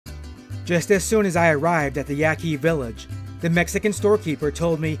Just as soon as I arrived at the Yaqui village, the Mexican storekeeper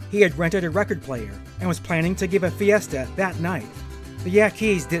told me he had rented a record player and was planning to give a fiesta that night. The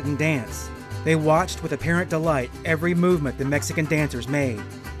Yaquis didn't dance. They watched with apparent delight every movement the Mexican dancers made.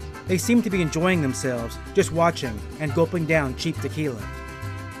 They seemed to be enjoying themselves just watching and gulping down cheap tequila.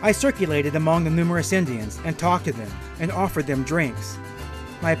 I circulated among the numerous Indians and talked to them and offered them drinks.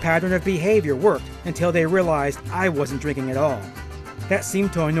 My pattern of behavior worked until they realized I wasn't drinking at all. That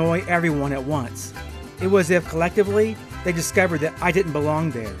seemed to annoy everyone at once. It was as if collectively they discovered that I didn't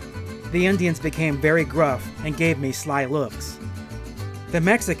belong there. The Indians became very gruff and gave me sly looks. The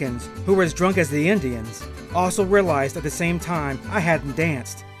Mexicans, who were as drunk as the Indians, also realized at the same time I hadn't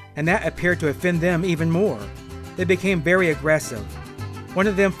danced, and that appeared to offend them even more. They became very aggressive. One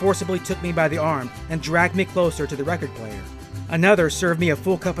of them forcibly took me by the arm and dragged me closer to the record player. Another served me a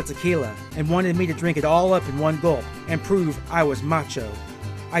full cup of tequila and wanted me to drink it all up in one gulp and prove I was macho.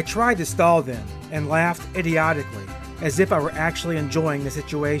 I tried to stall them and laughed idiotically, as if I were actually enjoying the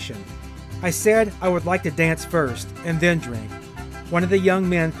situation. I said I would like to dance first and then drink. One of the young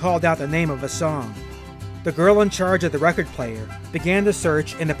men called out the name of a song. The girl in charge of the record player began to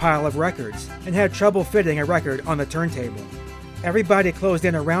search in the pile of records and had trouble fitting a record on the turntable. Everybody closed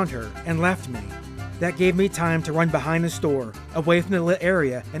in around her and left me. That gave me time to run behind the store, away from the lit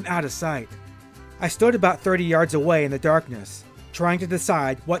area and out of sight. I stood about 30 yards away in the darkness, trying to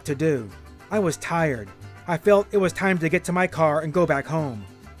decide what to do. I was tired. I felt it was time to get to my car and go back home.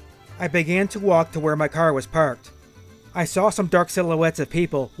 I began to walk to where my car was parked. I saw some dark silhouettes of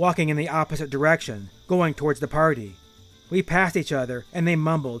people walking in the opposite direction, going towards the party. We passed each other and they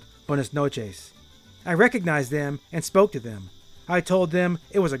mumbled, "Buenas noches." I recognized them and spoke to them. I told them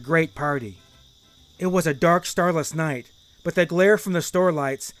it was a great party. It was a dark, starless night, but the glare from the store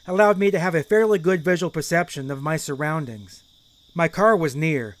lights allowed me to have a fairly good visual perception of my surroundings. My car was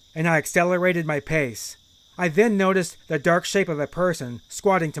near, and I accelerated my pace. I then noticed the dark shape of a person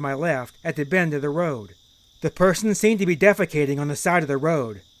squatting to my left at the bend of the road. The person seemed to be defecating on the side of the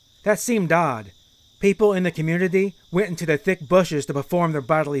road. That seemed odd. People in the community went into the thick bushes to perform their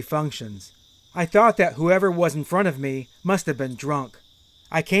bodily functions. I thought that whoever was in front of me must have been drunk.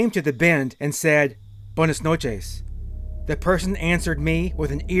 I came to the bend and said, "Buenas noches." The person answered me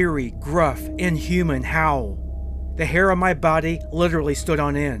with an eerie, gruff, inhuman howl. The hair on my body literally stood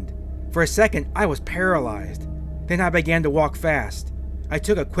on end. For a second, I was paralyzed. Then I began to walk fast. I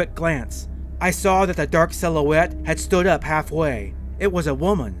took a quick glance. I saw that the dark silhouette had stood up halfway. It was a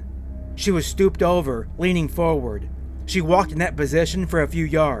woman. She was stooped over, leaning forward. She walked in that position for a few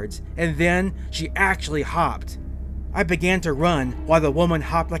yards, and then she actually hopped. I began to run while the woman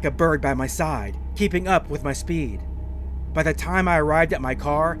hopped like a bird by my side, keeping up with my speed. By the time I arrived at my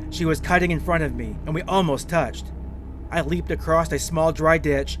car, she was cutting in front of me, and we almost touched. I leaped across a small dry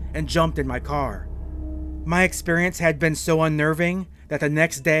ditch and jumped in my car. My experience had been so unnerving that the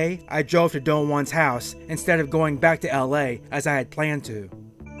next day I drove to Don Juan's house instead of going back to LA as I had planned to.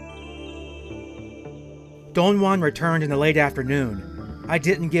 Don Juan returned in the late afternoon. I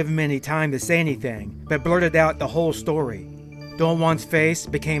didn't give him any time to say anything, but blurted out the whole story. Don Juan's face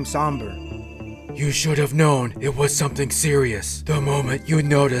became somber. "You should have known it was something serious the moment you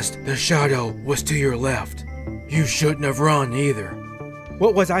noticed the shadow was to your left. You shouldn't have run either."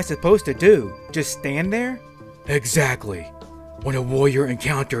 What was I supposed to do? Just stand there? Exactly. When a warrior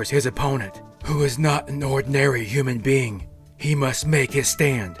encounters his opponent, who is not an ordinary human being, he must make his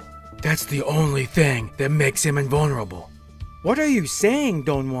stand. That's the only thing that makes him invulnerable. What are you saying,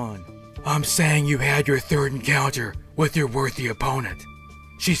 Don Juan? I'm saying you had your third encounter with your worthy opponent.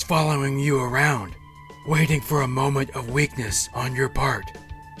 She's following you around, waiting for a moment of weakness on your part.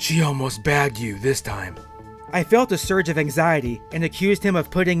 She almost bagged you this time. I felt a surge of anxiety and accused him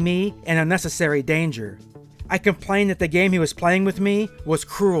of putting me in unnecessary danger. I complained that the game he was playing with me was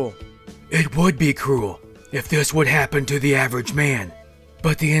cruel. It would be cruel if this would happen to the average man.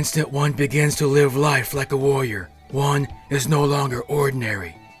 But the instant one begins to live life like a warrior, one is no longer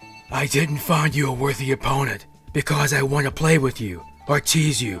ordinary. I didn't find you a worthy opponent because I want to play with you, or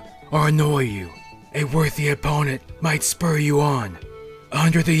tease you, or annoy you. A worthy opponent might spur you on.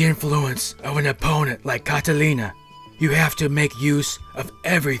 Under the influence of an opponent like Catalina, you have to make use of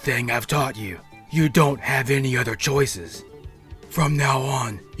everything I've taught you. You don't have any other choices. From now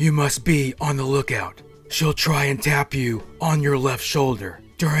on, you must be on the lookout. She'll try and tap you on your left shoulder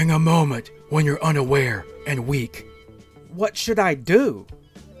during a moment when you're unaware and weak. What should I do?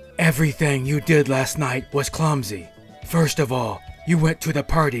 Everything you did last night was clumsy. First of all, you went to the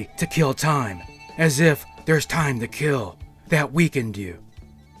party to kill time, as if there's time to kill. That weakened you.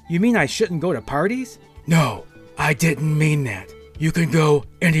 You mean I shouldn't go to parties? No, I didn't mean that. You can go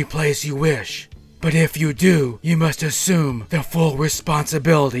any place you wish. But if you do, you must assume the full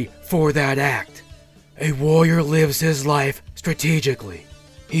responsibility for that act. A warrior lives his life strategically.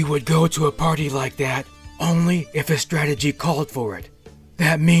 He would go to a party like that only if his strategy called for it.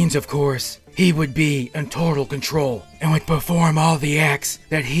 That means, of course, he would be in total control and would perform all the acts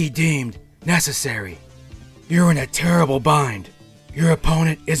that he deemed necessary. You're in a terrible bind. Your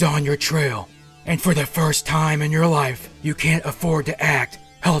opponent is on your trail, and for the first time in your life, you can't afford to act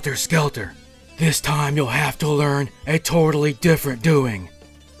helter-skelter. This time you'll have to learn a totally different doing.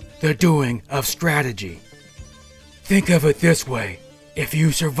 The doing of strategy. Think of it this way. If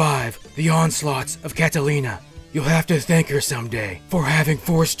you survive the onslaughts of Catalina, you'll have to thank her someday for having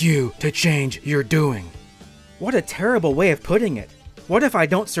forced you to change your doing. What a terrible way of putting it. What if I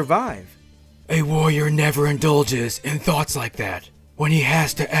don't survive? A warrior never indulges in thoughts like that when he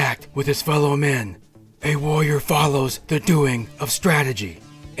has to act with his fellow men. A warrior follows the doing of strategy,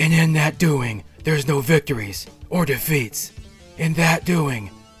 and in that doing, there's no victories or defeats. In that doing,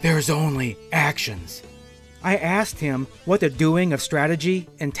 there's only actions. I asked him what the doing of strategy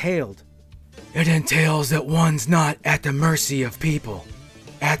entailed. It entails that one's not at the mercy of people.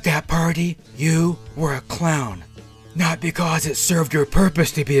 At that party, you were a clown. Not because it served your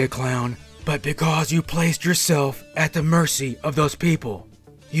purpose to be a clown, but because you placed yourself at the mercy of those people.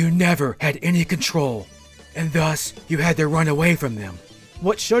 You never had any control, and thus you had to run away from them.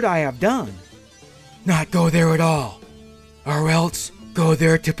 What should I have done? Not go there at all, or else go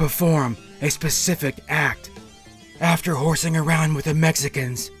there to perform a specific act. After horsing around with the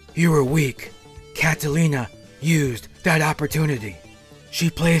Mexicans, you were weak. Catalina used that opportunity.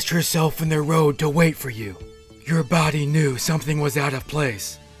 She placed herself in the road to wait for you. Your body knew something was out of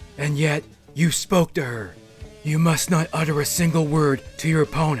place, and yet you spoke to her. You must not utter a single word to your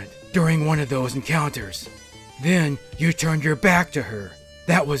opponent during one of those encounters. Then you turned your back to her.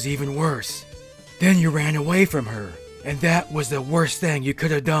 That was even worse. Then you ran away from her, and that was the worst thing you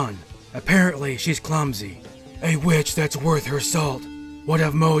could have done. Apparently she's clumsy. A witch that's worth her salt would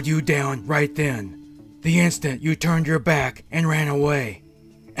have mowed you down right then, the instant you turned your back and ran away.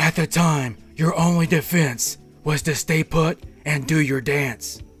 At the time, your only defense was to stay put and do your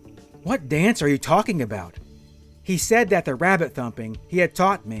dance. What dance are you talking about? He said that the rabbit thumping he had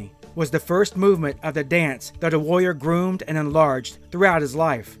taught me was the first movement of the dance that a warrior groomed and enlarged throughout his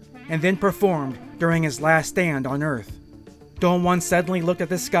life, and then performed during his last stand on Earth. Don Juan suddenly looked at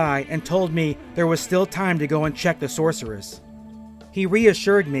the sky and told me there was still time to go and check the sorceress. He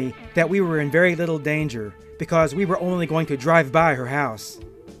reassured me that we were in very little danger because we were only going to drive by her house.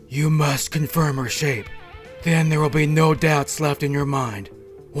 You must confirm her shape. Then there will be no doubts left in your mind,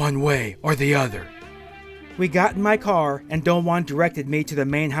 one way or the other. We got in my car and Don Juan directed me to the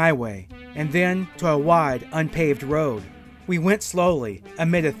main highway and then to a wide, unpaved road. We went slowly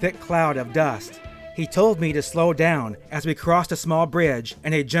amid a thick cloud of dust. He told me to slow down as we crossed a small bridge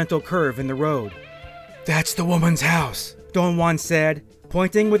and a gentle curve in the road. That's the woman's house, Don Juan said,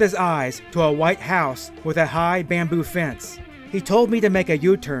 pointing with his eyes to a white house with a high bamboo fence. He told me to make a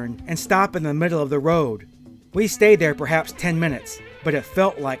U-turn and stop in the middle of the road. We stayed there perhaps 10 minutes, but it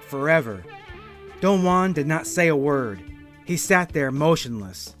felt like forever. Don Juan did not say a word. He sat there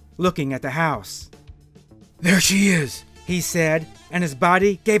motionless, looking at the house. There she is, he said, and his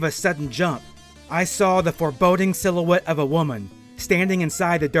body gave a sudden jump. I saw the foreboding silhouette of a woman standing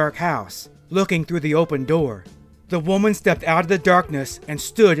inside the dark house, looking through the open door. The woman stepped out of the darkness and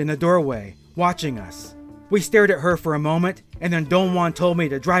stood in the doorway, watching us. We stared at her for a moment, and then Don Juan told me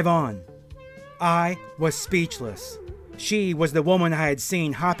to drive on. I was speechless. She was the woman I had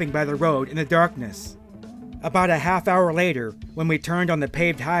seen hopping by the road in the darkness. About a half hour later, when we turned on the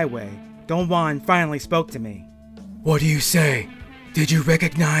paved highway, Don Juan finally spoke to me. What do you say? Did you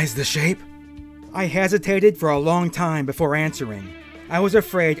recognize the shape? I hesitated for a long time before answering. I was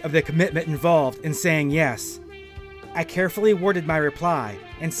afraid of the commitment involved in saying yes. I carefully worded my reply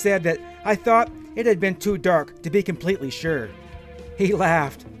and said that I thought it had been too dark to be completely sure. He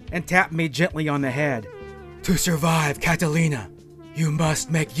laughed and tapped me gently on the head. To survive, Catalina, you must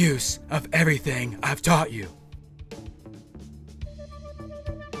make use of everything I've taught you.